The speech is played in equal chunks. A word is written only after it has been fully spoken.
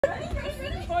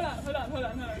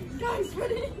Hold on. Guys,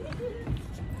 ready?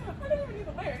 I don't even need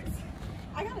the lyrics.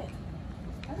 I got it.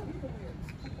 I don't need the lyrics.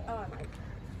 Oh, I might.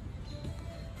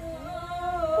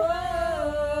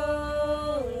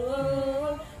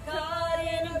 Caught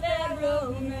in a bad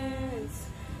romance.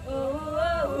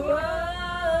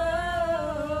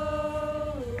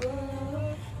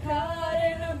 Caught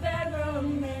in a bad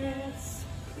romance.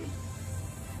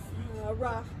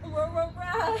 Rah.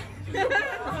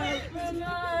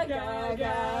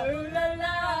 Ooh la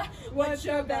la, what's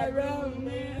your bad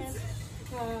romance?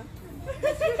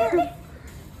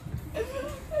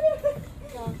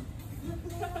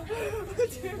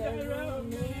 What's your bad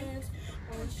romance?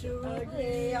 Want you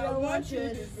ugly, I want you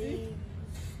to see.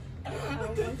 I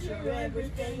want your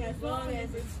everything as long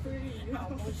as it's free. I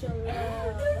want your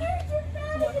love.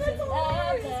 Want your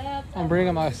love. I'm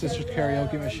bringing my sister's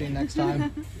karaoke machine next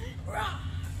time.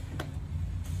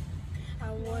 I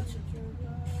want you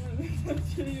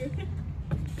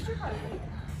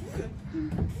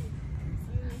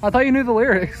I thought you knew the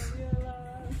lyrics.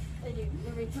 I do.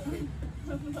 Every time.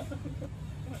 You're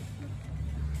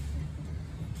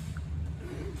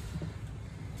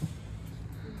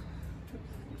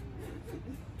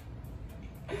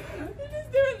just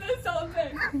doing this whole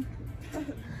thing.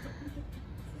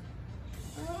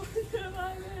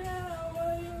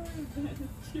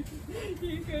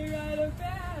 You could write a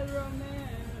bad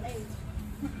romance. Hey.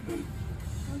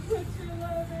 I put your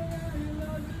love in how your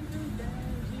love is too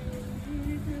bad.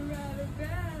 You could write a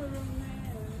bad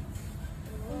romance.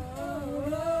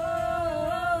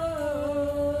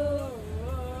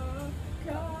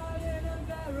 Caught in a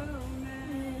bad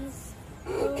romance.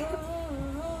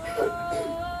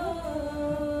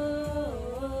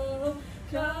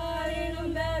 Caught in a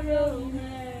bad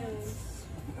romance.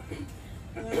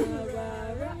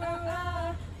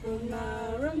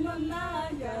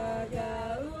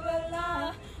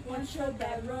 Want your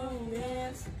bad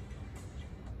romance.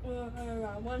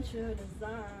 I want your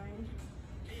design.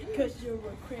 Cause you're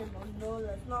a criminal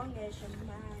as long as you're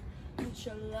mine. Want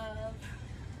your love.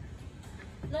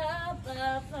 Love. I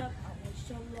want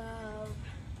your love.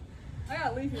 I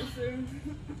gotta leave here soon.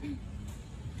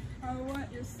 I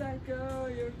want your psycho,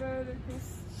 your vertical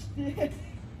shit.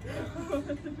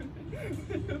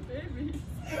 Baby.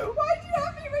 Why'd you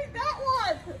have me read that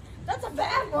one? That's a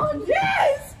bad one.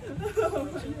 Yes!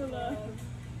 Your love.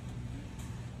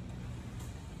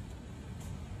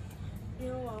 You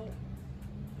know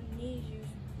I need you.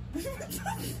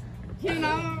 You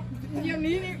know, you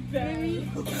need it,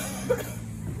 baby.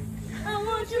 I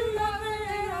want your love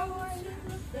and I want your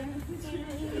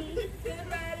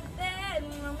bad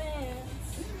romance.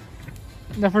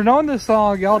 Now, for knowing this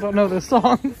song, y'all don't know this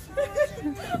song. You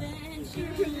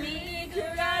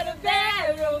could write a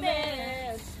bad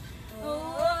romance.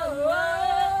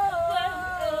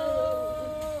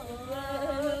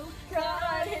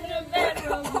 Caught in a bad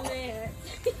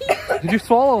romance. Did you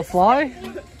swallow a fly?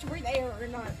 To breathe air or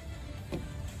not.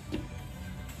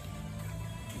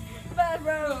 Bad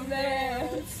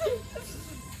romance.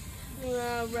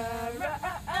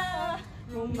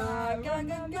 Oh my god,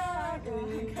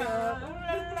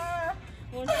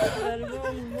 want your bad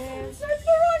romance. That's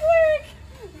the wrong lyric.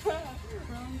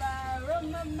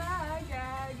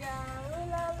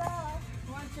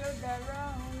 Want your bad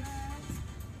romance.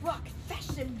 Rock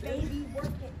fashion, baby, work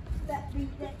it. That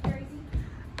beat that crazy.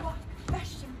 Rock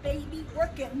fashion, baby,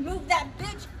 work it. Move that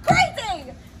bitch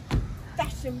crazy.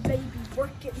 Fashion, baby,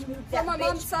 work it. Move that My bitch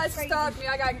mom decides to crazy. stop me.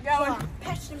 I gotta get going. Rock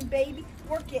passion, baby,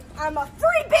 work it. I'm a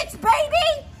free bitch,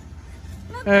 baby.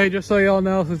 Hey, just so y'all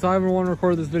know, since I haven't want to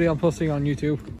record this video, I'm posting it on YouTube.